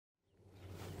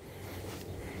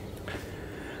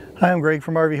Hi, I'm Greg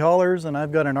from RVHaulers, and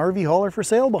I've got an RV hauler for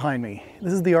sale behind me.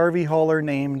 This is the RV hauler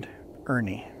named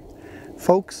Ernie.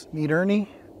 Folks, meet Ernie.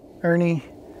 Ernie,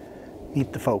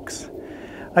 meet the folks.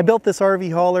 I built this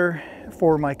RV hauler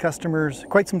for my customers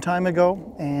quite some time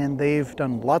ago, and they've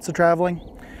done lots of traveling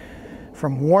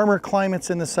from warmer climates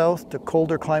in the south to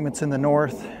colder climates in the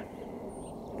north.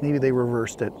 Maybe they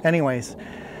reversed it. Anyways,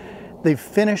 they've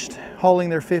finished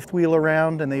hauling their fifth wheel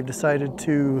around and they've decided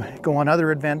to go on other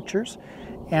adventures.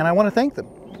 And I want to thank them.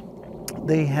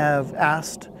 They have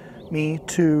asked me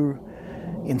to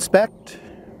inspect,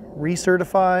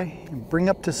 recertify, and bring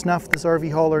up to snuff this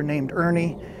RV hauler named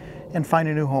Ernie and find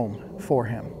a new home for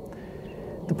him.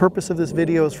 The purpose of this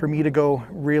video is for me to go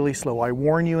really slow. I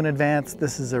warn you in advance,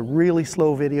 this is a really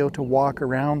slow video to walk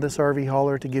around this RV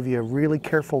hauler to give you a really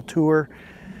careful tour.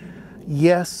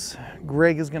 Yes,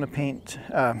 Gregg is going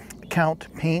to count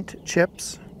paint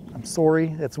chips. I'm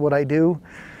sorry, that's what I do.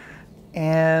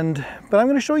 But I'm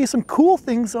going to show you some cool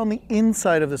things on the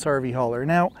inside of this RV hauler.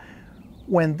 Now,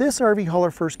 when this RV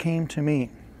hauler first came to me,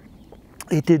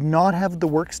 it did not have the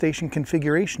workstation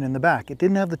configuration in the back. It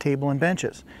didn't have the table and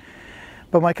benches.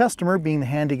 But my customer, being the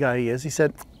handy guy he is, he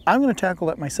said, I'm going to tackle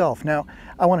that myself. Now,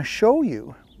 I want to show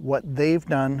you what they've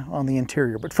done on the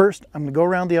interior. But first, I'm going to go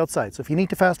around the outside. So if you need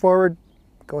to fast forward,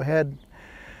 go ahead.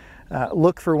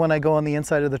 Look for when I go on the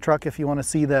inside of the truck if you want to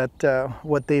see that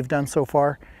what they've done so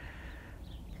far.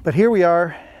 But here we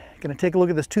are, going to take a look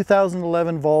at this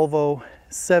 2011 Volvo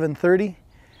 730.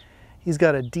 He's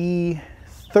got a D13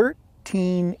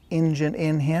 engine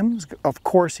in him. Of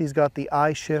course, he's got the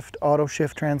ishift, auto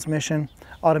shift transmission,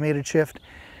 automated shift.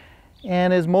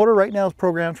 And his motor right now is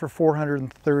programmed for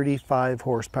 435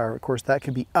 horsepower. Of course, that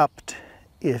can be upped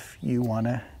if you want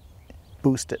to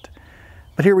boost it.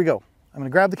 But here we go. I'm going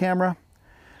to grab the camera.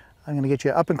 I'm going to get you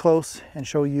up and close and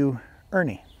show you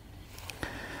Ernie.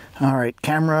 All right,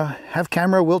 have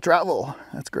camera, will travel.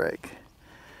 That's Gregg.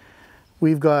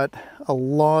 We've got a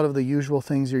lot of the usual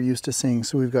things you're used to seeing.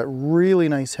 So we've got really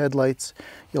nice headlights.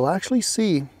 You'll actually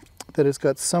see that it's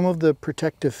got some of the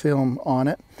protective film on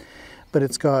it, but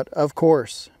it's got, of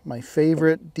course, my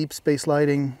favorite deep space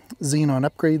lighting xenon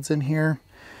upgrades in here.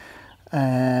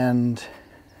 And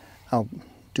I'll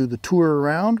do the tour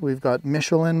around. We've got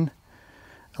Michelin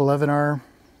 11R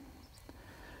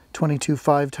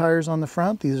 22.5 tires on the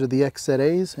front. These are the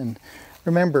XZAs. And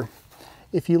remember,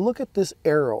 if you look at this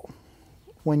arrow,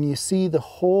 when you see the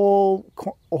whole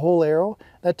arrow,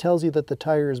 that tells you that the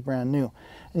tire is brand new.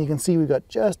 And you can see we've got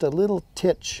just a little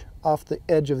titch off the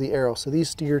edge of the arrow. So these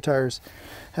steer tires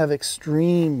have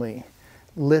extremely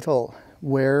little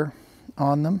wear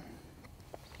on them.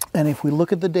 And if we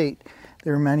look at the date,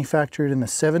 they were manufactured in the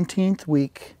 17th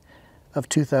week of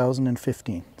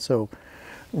 2015. So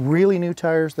really new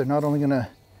tires. They're not only gonna,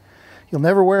 you'll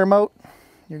never wear them out,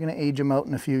 you're gonna age them out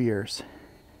in a few years.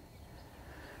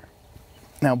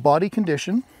 Now, body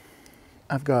condition,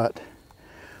 I've got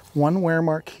one wear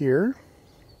mark here,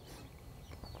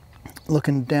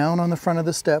 looking down on the front of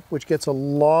the step, which gets a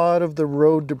lot of the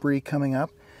road debris coming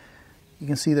up. You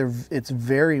can see there, it's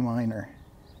very minor.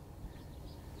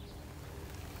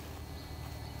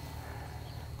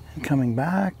 And coming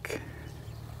back,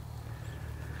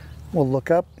 we'll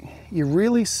look up. You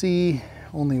really see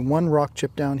only one rock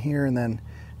chip down here, and then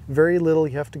very little.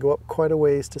 You have to go up quite a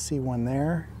ways to see one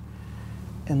there.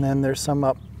 And then there's some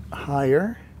up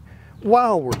higher.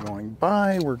 While we're going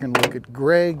by, we're going to look at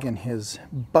Gregg and his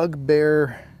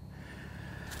bugbear.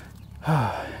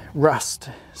 Rust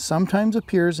sometimes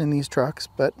appears in these trucks,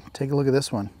 but take a look at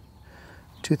this one.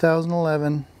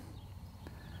 2011,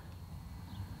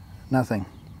 nothing.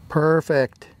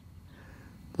 Perfect.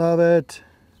 Love it.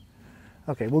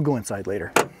 Okay, we'll go inside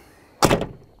later.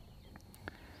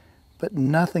 But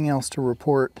nothing else to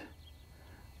report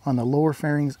on the lower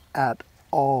fairings at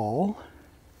all.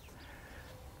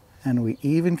 And we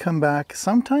even come back.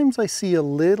 Sometimes I see a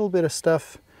little bit of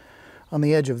stuff on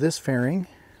the edge of this fairing,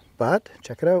 but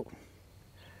check it out.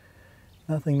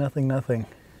 Nothing, nothing, nothing.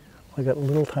 I got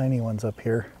little tiny ones up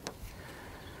here.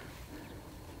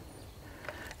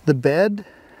 The bed,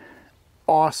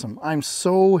 awesome. I'm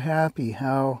so happy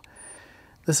how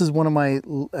this is one of my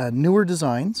newer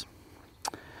designs.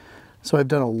 So I've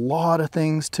done a lot of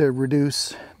things to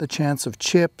reduce the chance of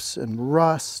chips and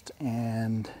rust,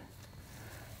 and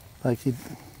like, it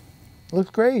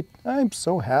looks great. I'm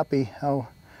so happy how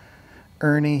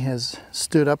Ernie has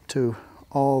stood up to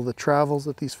all the travels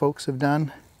that these folks have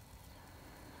done.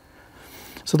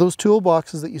 So those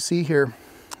toolboxes that you see here,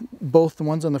 both the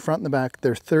ones on the front and the back,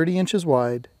 they're 30 inches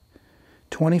wide,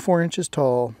 24 inches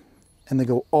tall, and they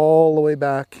go all the way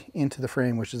back into the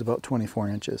frame, which is about 24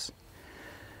 inches.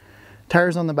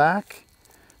 Tires on the back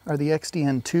are the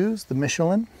XDN2s, the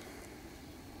Michelin.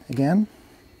 Again,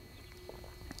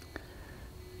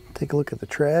 take a look at the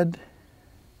tread.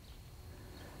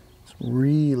 It's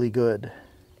really good.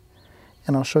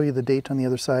 And I'll show you the date on the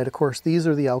other side. Of course, these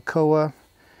are the Alcoa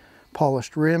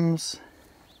polished rims.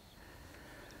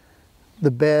 The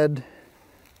bed,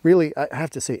 really, I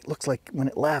have to say, it looks like when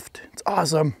it left. It's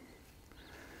awesome.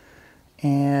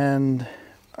 And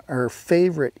our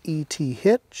favorite ET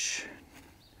hitch,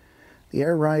 the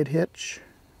air ride hitch.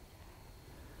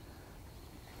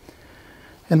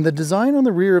 And the design on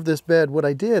the rear of this bed, what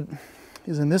I did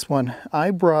is in this one,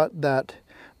 I brought that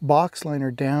box liner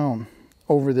down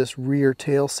over this rear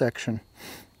tail section.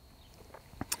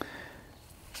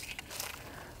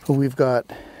 So we've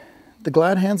got, the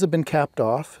glad hands have been capped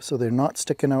off, so they're not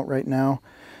sticking out right now.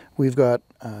 We've got,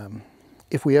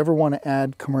 if we ever want to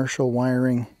add commercial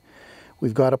wiring,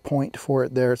 we've got a point for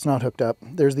it there. It's not hooked up.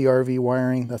 There's the RV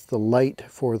wiring. That's the light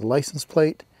for the license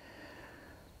plate.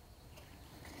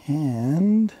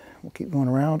 And we'll keep going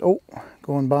around. Oh,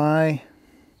 going by.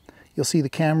 You'll see the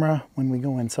camera when we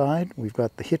go inside. We've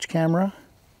got the hitch camera.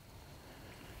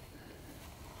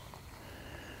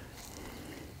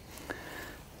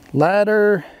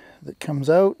 Ladder that comes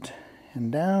out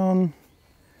and down.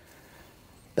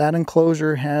 That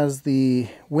enclosure has the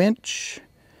winch,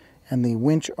 and the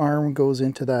winch arm goes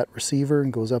into that receiver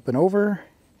and goes up and over.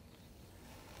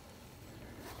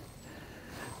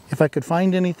 If I could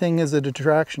find anything as a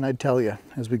detraction, I'd tell you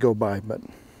as we go by, but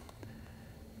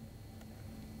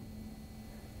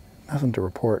nothing to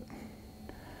report.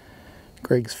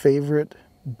 Gregg's favorite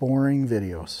boring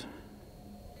videos.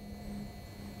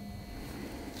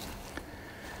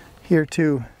 Here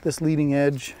too, this leading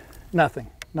edge, nothing.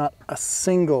 Not a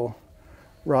single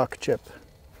rock chip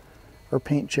or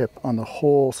paint chip on the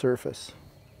whole surface.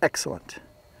 Excellent.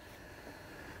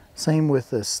 Same with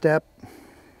the step,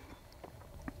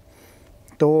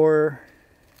 door,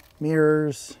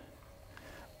 mirrors,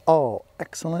 all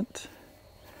excellent.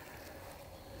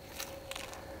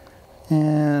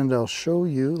 And I'll show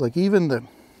you, like even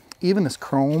this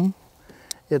chrome,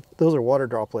 those are water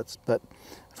droplets, but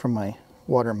from my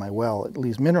water in my well, it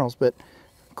leaves minerals, but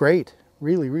great,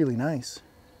 really, really nice.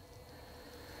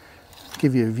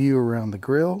 Give you a view around the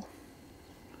grill.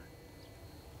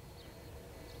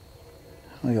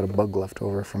 I got a bug left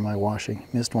over from my washing.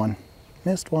 Missed one.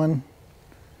 Missed one.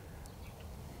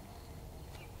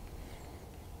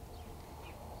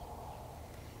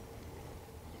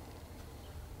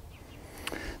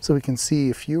 So we can see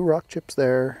a few rock chips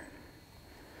there,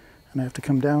 and I have to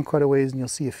come down quite a ways and you'll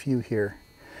see a few here.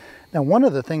 Now, one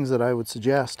of the things that I would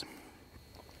suggest,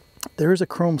 there is a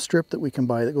chrome strip that we can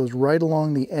buy that goes right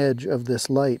along the edge of this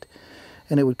light,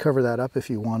 and it would cover that up if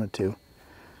you wanted to.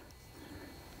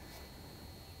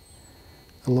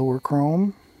 The lower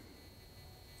chrome,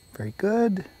 very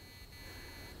good.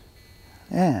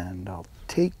 And I'll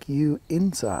take you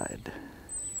inside.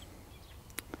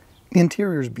 The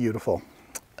interior is beautiful.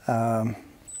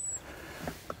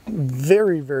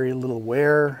 Very, very little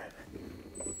wear.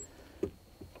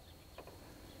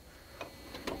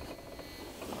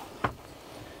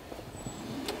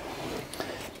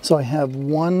 So I have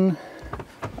one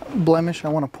blemish I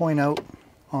want to point out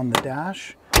on the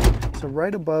dash. So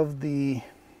right above the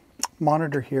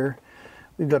monitor here,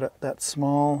 we've got that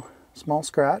small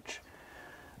scratch.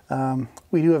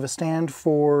 We do have a stand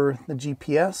for the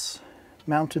GPS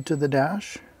mounted to the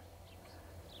dash.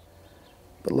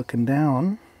 But looking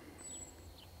down,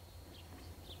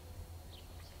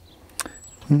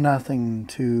 nothing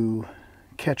to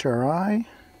catch our eye.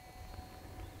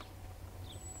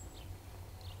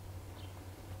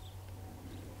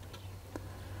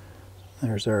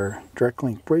 There's our direct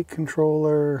link brake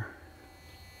controller,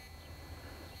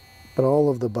 but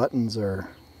all of the buttons look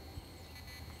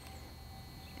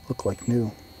like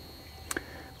new.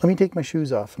 Let me take my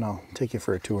shoes off and I'll take you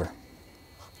for a tour.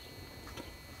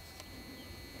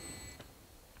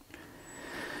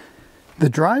 The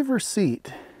driver's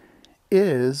seat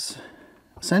is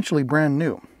essentially brand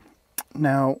new.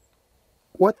 Now,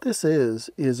 what this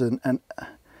is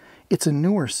it's a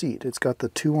newer seat. It's got the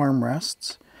 2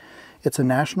 armrests. It's a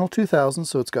National 2000,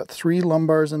 so it's got 3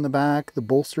 lumbars in the back, the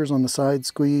bolsters on the side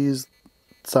squeeze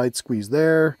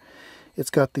there.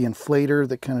 It's got the inflator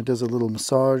that kind of does a little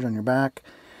massage on your back.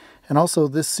 And also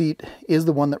this seat is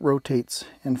the one that rotates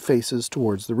and faces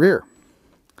towards the rear.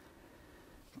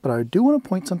 But I do want to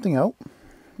point something out.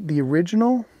 The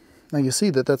original, now you see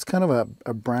that's kind of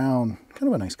a brown, kind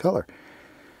of a nice color.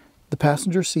 The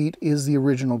passenger seat is the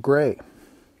original gray.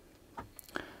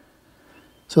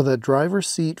 So the driver's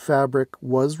seat fabric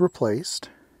was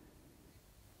replaced.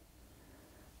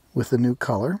 with the new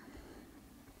color.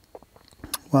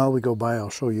 While we go by, I'll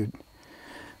show you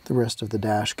the rest of the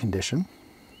dash condition.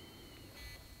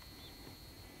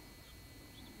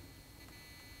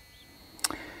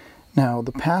 Now,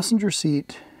 the passenger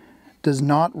seat does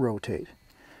not rotate.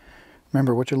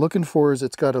 Remember, what you're looking for is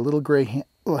it's got a little gray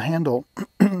handle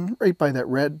right by that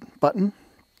red button.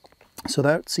 So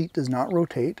that seat does not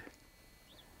rotate.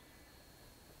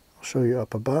 I'll show you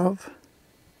up above.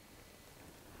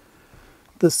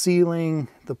 The ceiling,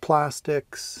 the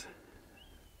plastics,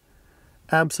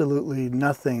 absolutely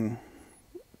nothing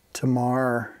to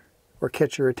mar or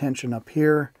catch your attention up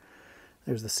here.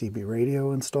 There's the CB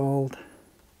radio installed.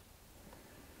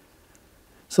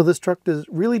 So this truck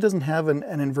really doesn't have an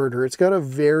inverter. It's got a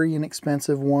very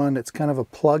inexpensive one. It's kind of a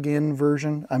plug-in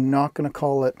version. I'm not going to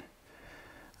call it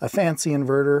a fancy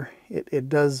inverter. It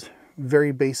does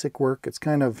very basic work. It's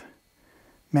kind of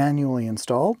manually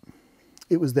installed.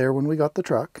 It was there when we got the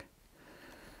truck.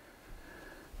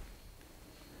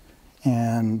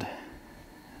 And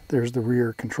there's the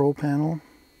rear control panel.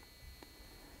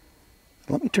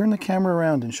 Let me turn the camera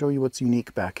around and show you what's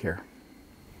unique back here.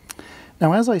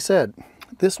 Now, as I said,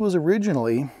 this was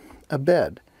originally a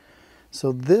bed.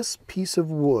 So this piece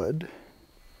of wood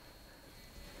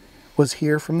was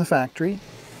here from the factory.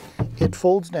 It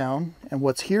folds down, and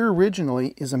what's here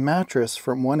originally is a mattress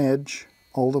from one edge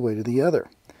all the way to the other.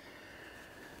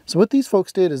 So what these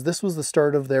folks did is this was the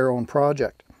start of their own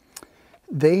project.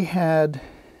 They had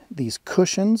these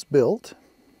cushions built,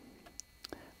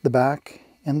 the back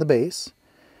and the base.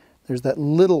 There's that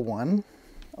little one.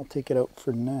 I'll take it out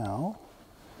for now.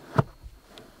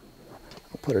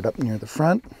 I'll put it up near the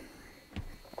front.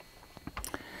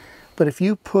 But if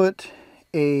you put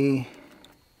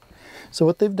so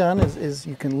what they've done is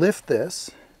you can lift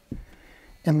this,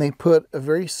 and they put a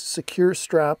very secure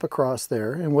strap across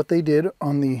there. And what they did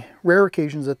on the rare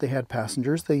occasions that they had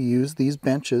passengers, they used these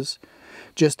benches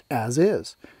just as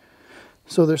is.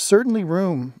 So there's certainly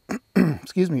room,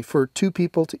 excuse me, for two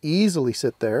people to easily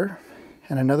sit there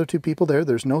and another two people there.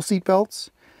 There's no seat belts.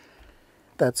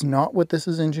 That's not what this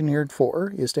is engineered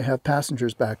for, is to have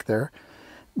passengers back there.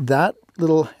 That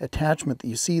little attachment that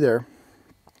you see there,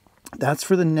 that's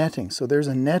for the netting. So there's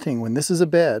a netting when this is a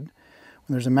bed.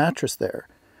 When there's a mattress there,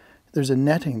 there's a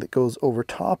netting that goes over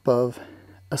top of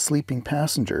a sleeping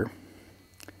passenger.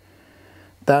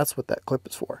 That's what that clip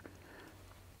is for.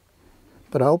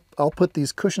 But I'll put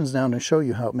these cushions down and show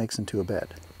you how it makes into a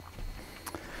bed.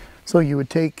 So you would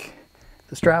take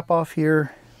the strap off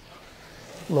here,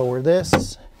 lower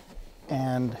this,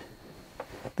 and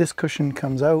this cushion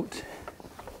comes out.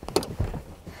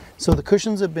 So the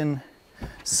cushions have been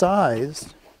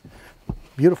sized,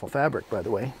 beautiful fabric by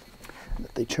the way,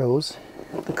 that they chose.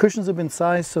 The cushions have been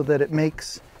sized so that it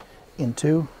makes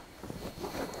into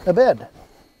a bed.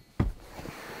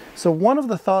 So one of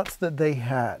the thoughts that they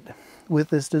had with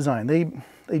this design,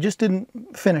 they just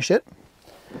didn't finish it,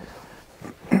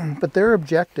 but their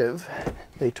objective,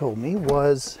 they told me,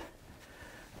 was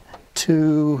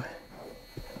to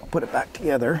put it back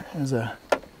together as a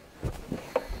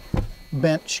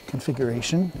bench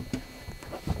configuration.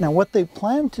 Now what they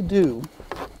planned to do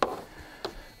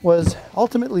was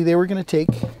ultimately they were going to take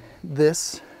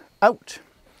this out.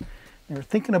 They were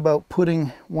thinking about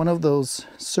putting one of those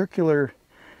circular,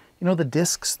 you know, the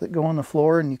discs that go on the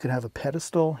floor, and you could have a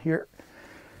pedestal here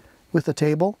with a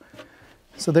table.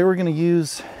 So they were going to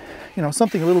use, you know,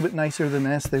 something a little bit nicer than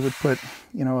this. They would put,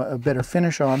 you know, a better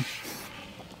finish on,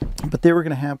 but they were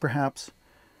going to have perhaps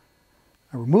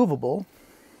a removable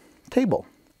table.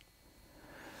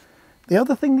 The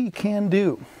other thing that you can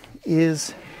do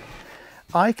is,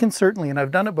 I can certainly, and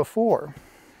I've done it before,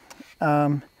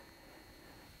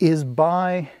 is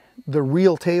buy the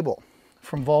real table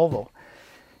from Volvo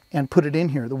and put it in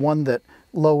here, the one that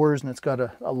lowers and it's got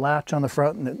a latch on the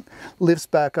front and it lifts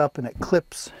back up and it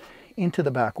clips into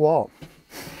the back wall.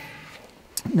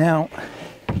 Now,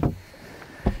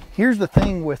 here's the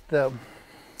thing with the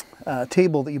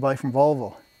table that you buy from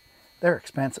Volvo. They're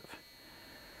expensive.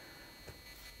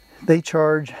 They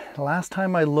charge, last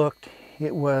time I looked,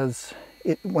 it was,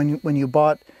 when you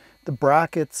bought the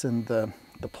brackets and the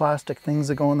plastic things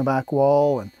that go on the back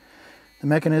wall and the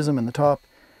mechanism and the top,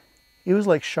 it was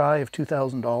like shy of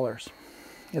 $2,000.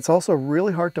 It's also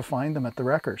really hard to find them at the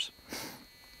wreckers.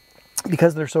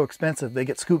 Because they're so expensive, they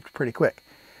get scooped pretty quick.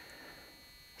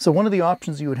 So one of the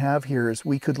options you would have here is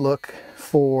we could look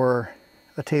for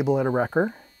a table at a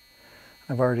wrecker.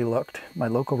 I've already looked. My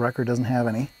local wrecker doesn't have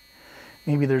any.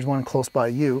 Maybe there's one close by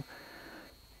you.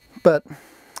 But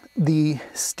the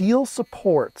steel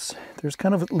supports, there's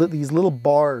kind of these little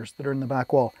bars that are in the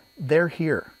back wall. They're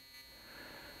here.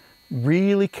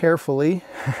 really carefully.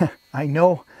 I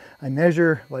know I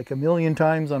measure like a million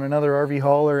times on another RV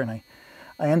hauler, and I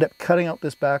end up cutting out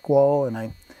this back wall, and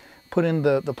I put in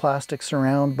the plastic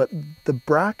surround, but the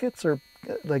brackets are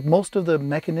like most of the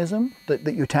mechanism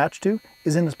that you attach to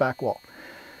is in this back wall.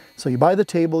 So you buy the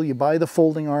table, you buy the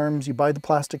folding arms, you buy the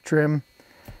plastic trim,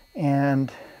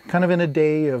 and kind of in a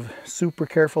day of super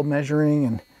careful measuring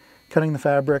and cutting the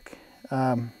fabric,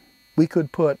 we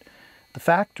could put the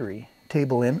factory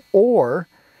table in, or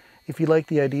if you like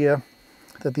the idea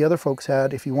that the other folks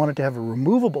had, if you wanted to have a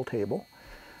removable table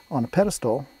on a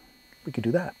pedestal, we could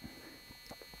do that.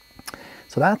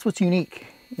 So that's what's unique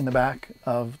in the back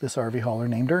of this RV hauler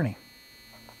named Ernie.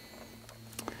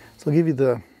 So I'll give you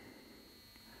the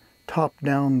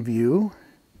top-down view,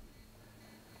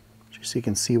 just so you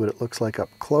can see what it looks like up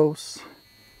close.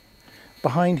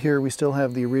 Behind here we still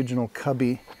have the original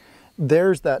cubby.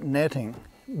 There's that netting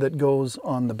that goes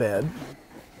on the bed,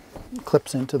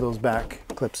 clips into those back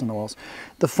clips in the walls.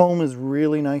 The foam is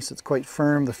really nice, it's quite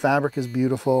firm, the fabric is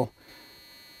beautiful,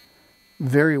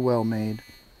 very well made.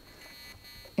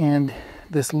 And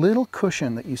this little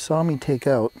cushion that you saw me take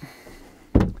out,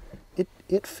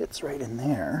 it fits right in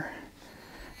there.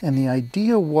 And the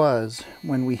idea was,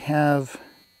 when we have,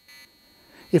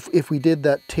 if we did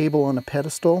that table on a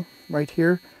pedestal right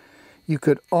here, you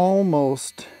could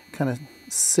almost kind of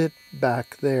sit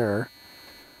back there,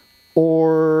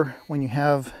 or when you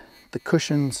have the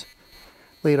cushions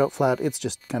laid out flat, it's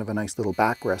just kind of a nice little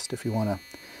backrest if you want to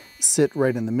sit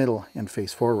right in the middle and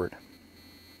face forward.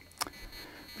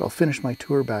 But I'll finish my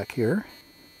tour back here.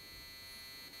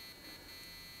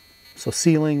 So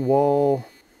ceiling, wall,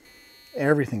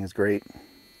 everything is great.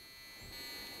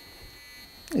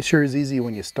 It sure is easy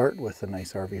when you start with the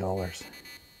nice RV haulers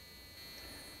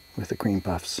with the cream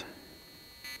puffs.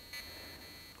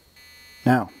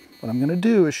 Now, what I'm going to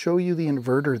do is show you the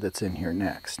inverter that's in here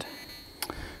next.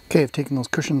 Okay, I've taken those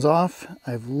cushions off.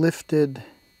 I've lifted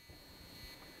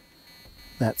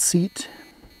that seat.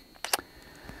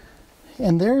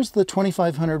 And there's the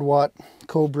 2500 watt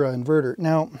Cobra inverter.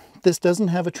 Now, this doesn't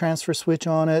have a transfer switch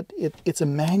on it. It's a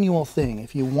manual thing.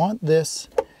 If you want this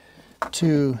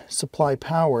to supply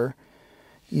power,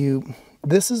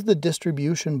 this is the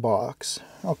distribution box.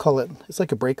 I'll call it, it's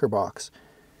like a breaker box.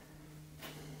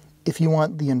 If you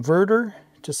want the inverter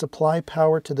to supply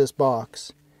power to this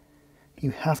box, you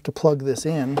have to plug this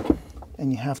in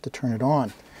and you have to turn it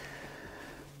on.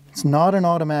 It's not an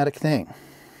automatic thing.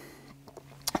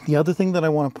 The other thing that I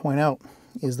want to point out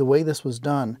is the way this was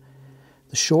done.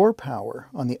 The shore power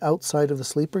on the outside of the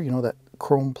sleeper, you know, that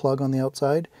chrome plug on the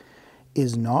outside,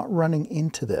 is not running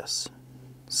into this.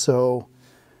 So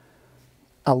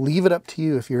I'll leave it up to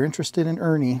you. If you're interested in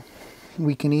Ernie,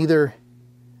 we can either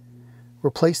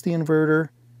replace the inverter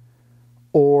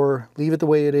or leave it the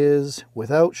way it is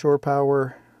without shore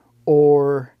power,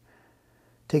 or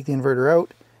take the inverter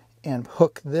out and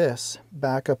hook this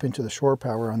back up into the shore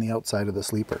power on the outside of the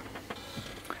sleeper.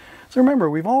 So remember,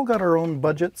 we've all got our own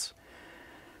budgets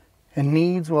and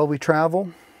needs while we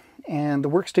travel, and the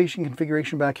workstation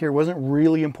configuration back here wasn't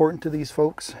really important to these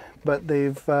folks, but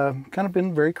they've kind of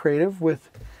been very creative with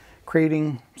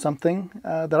creating something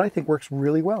that I think works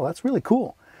really well. That's really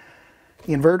cool.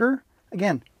 The inverter,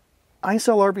 again, I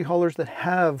sell RV haulers that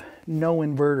have no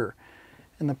inverter.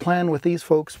 And the plan with these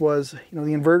folks was, you know,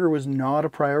 the inverter was not a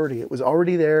priority. It was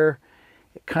already there.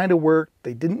 It kind of worked.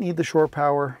 They didn't need the shore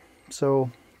power.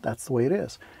 So that's the way it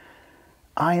is.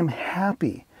 I am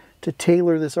happy to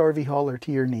tailor this RV hauler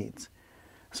to your needs.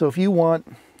 So if you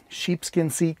want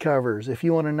sheepskin seat covers, if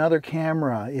you want another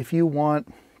camera, if you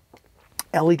want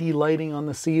LED lighting on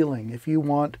the ceiling, if you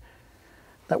want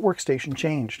that workstation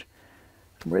changed,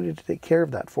 I'm ready to take care of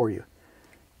that for you.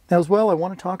 Now as well, I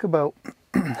want to talk about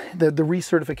the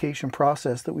recertification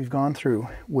process that we've gone through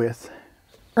with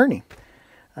Ernie.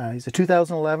 He's a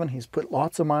 2011, he's put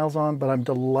lots of miles on, but I'm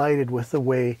delighted with the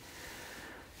way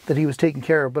that he was taken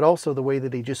care of, but also the way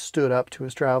that he just stood up to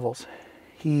his travels.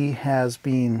 He has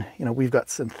been, you know, we've got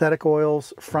synthetic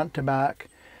oils front to back,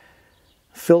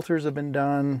 filters have been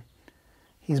done,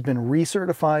 he's been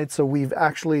recertified, so we've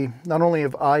actually, not only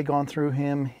have I gone through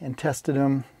him and tested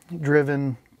him,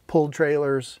 driven, pulled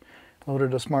trailers,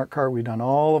 loaded a smart car, we've done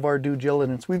all of our due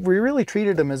diligence. We really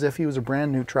treated him as if he was a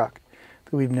brand new truck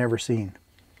that we've never seen.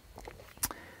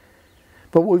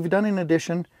 But what we've done in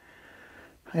addition,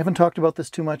 I haven't talked about this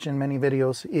too much in many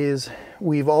videos, is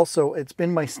we've also, it's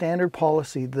been my standard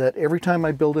policy that every time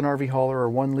I build an RV hauler or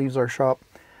one leaves our shop,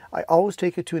 I always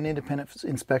take it to an independent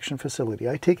inspection facility.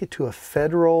 I take it to a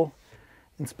federal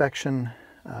inspection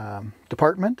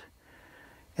department,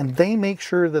 and they make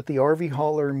sure that the RV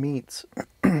hauler meets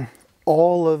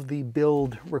all of the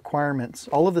build requirements,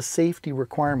 all of the safety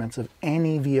requirements of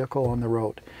any vehicle on the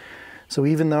road. So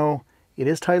even though it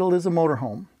is titled as a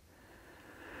motorhome,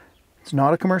 it's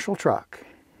not a commercial truck,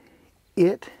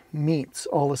 it meets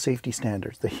all the safety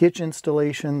standards. The hitch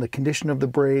installation, the condition of the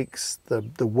brakes,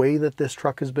 the way that this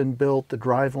truck has been built, the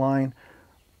driveline,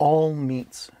 all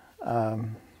meets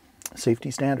safety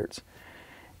standards.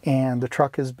 And the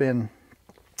truck has been,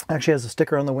 actually has a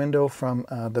sticker on the window from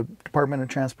the Department of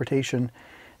Transportation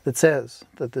that says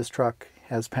that this truck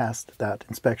has passed that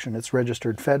inspection. It's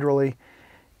registered federally,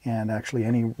 and actually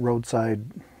any roadside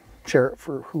sheriff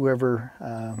or whoever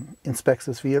inspects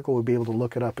this vehicle would be able to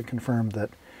look it up and confirm that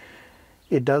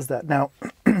it does that. Now,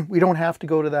 we don't have to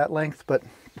go to that length, but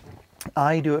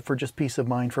I do it for just peace of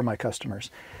mind for my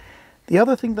customers. The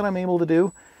other thing that I'm able to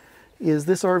do is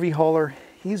this RV hauler,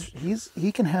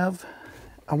 he can have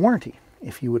a warranty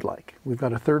if you would like. We've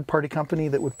got a third-party company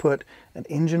that would put an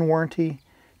engine warranty,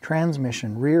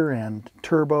 transmission, rear end,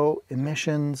 turbo,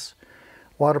 emissions,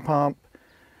 water pump.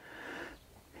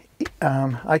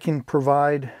 I can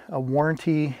provide a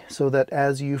warranty so that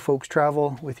as you folks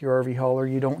travel with your RV hauler,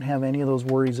 you don't have any of those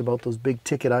worries about those big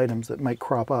ticket items that might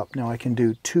crop up. Now I can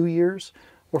do 2 years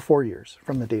or 4 years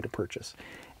from the date of purchase.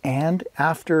 And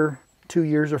after 2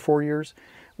 years or 4 years,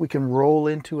 we can roll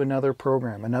into another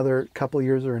program, another couple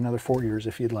years or another 4 years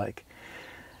if you'd like.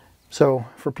 So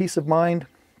for peace of mind,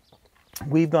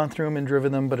 we've gone through them and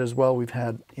driven them, but as well we've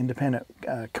had independent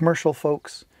commercial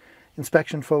folks,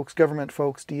 inspection folks, government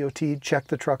folks, DOT, check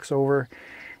the trucks over,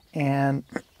 and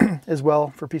as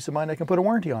well, for peace of mind, I can put a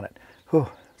warranty on it. Whew,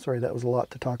 sorry, that was a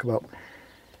lot to talk about.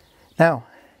 Now,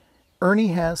 Ernie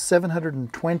has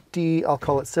 720, I'll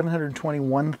call it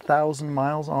 721,000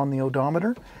 miles on the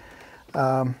odometer.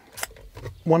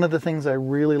 One of the things I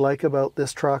really like about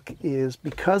this truck is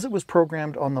because it was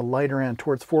programmed on the lighter end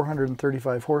towards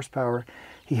 435 horsepower,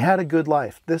 he had a good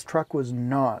life. This truck was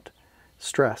not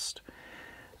stressed.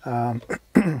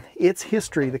 Its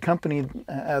history, the company,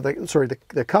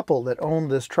 the couple that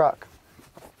owned this truck,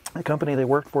 the company they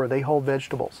worked for, they hauled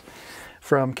vegetables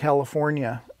from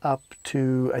California up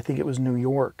to, I think it was New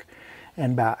York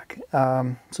and back.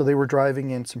 So they were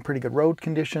driving in some pretty good road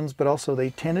conditions, but also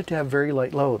they tended to have very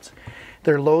light loads.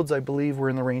 Their loads, I believe, were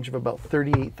in the range of about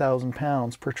 38,000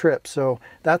 pounds per trip. So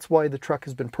that's why the truck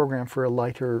has been programmed for a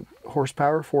lighter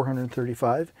horsepower,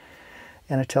 435.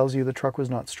 And it tells you the truck was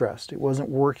not stressed. It wasn't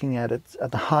working at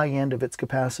the high end of its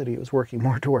capacity. It was working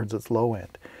more towards its low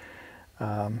end.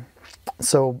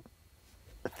 So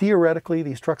theoretically,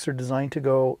 these trucks are designed to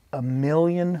go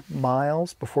 1,000,000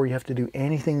 miles before you have to do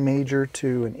anything major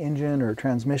to an engine or a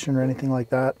transmission or anything like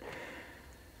that.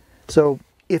 So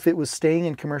if it was staying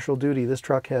in commercial duty, this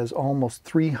truck has almost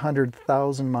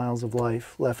 300,000 miles of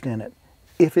life left in it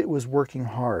if it was working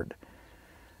hard.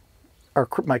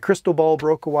 My crystal ball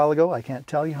broke a while ago. I can't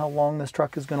tell you how long this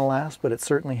truck is going to last, but it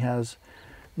certainly has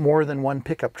more than one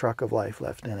pickup truck of life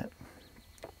left in it.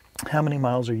 How many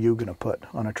miles are you going to put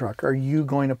on a truck? Are you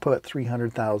going to put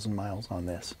 300,000 miles on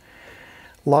this?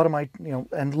 A lot of my,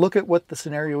 and look at what the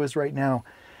scenario is right now.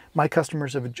 My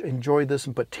customers have enjoyed this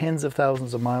and put tens of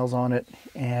thousands of miles on it,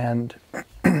 and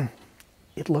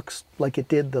it looks like it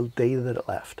did the day that it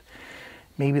left.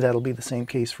 Maybe that'll be the same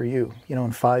case for you.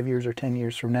 In 5 years or 10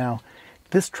 years from now,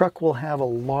 this truck will have a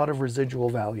lot of residual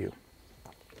value.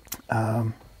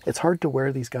 It's hard to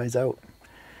wear these guys out,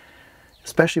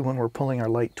 especially when we're pulling our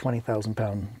light 20,000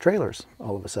 pound trailers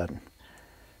all of a sudden.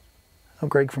 I'm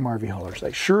Greg from RV Haulers.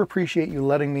 I sure appreciate you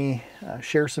letting me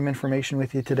share some information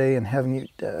with you today and having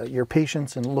your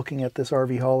patience in looking at this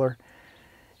RV hauler.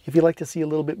 If you'd like to see a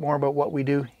little bit more about what we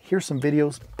do, here's some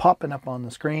videos popping up on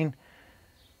the screen.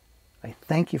 I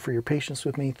thank you for your patience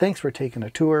with me. Thanks for taking a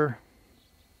tour,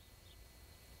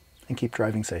 and keep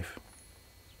driving safe.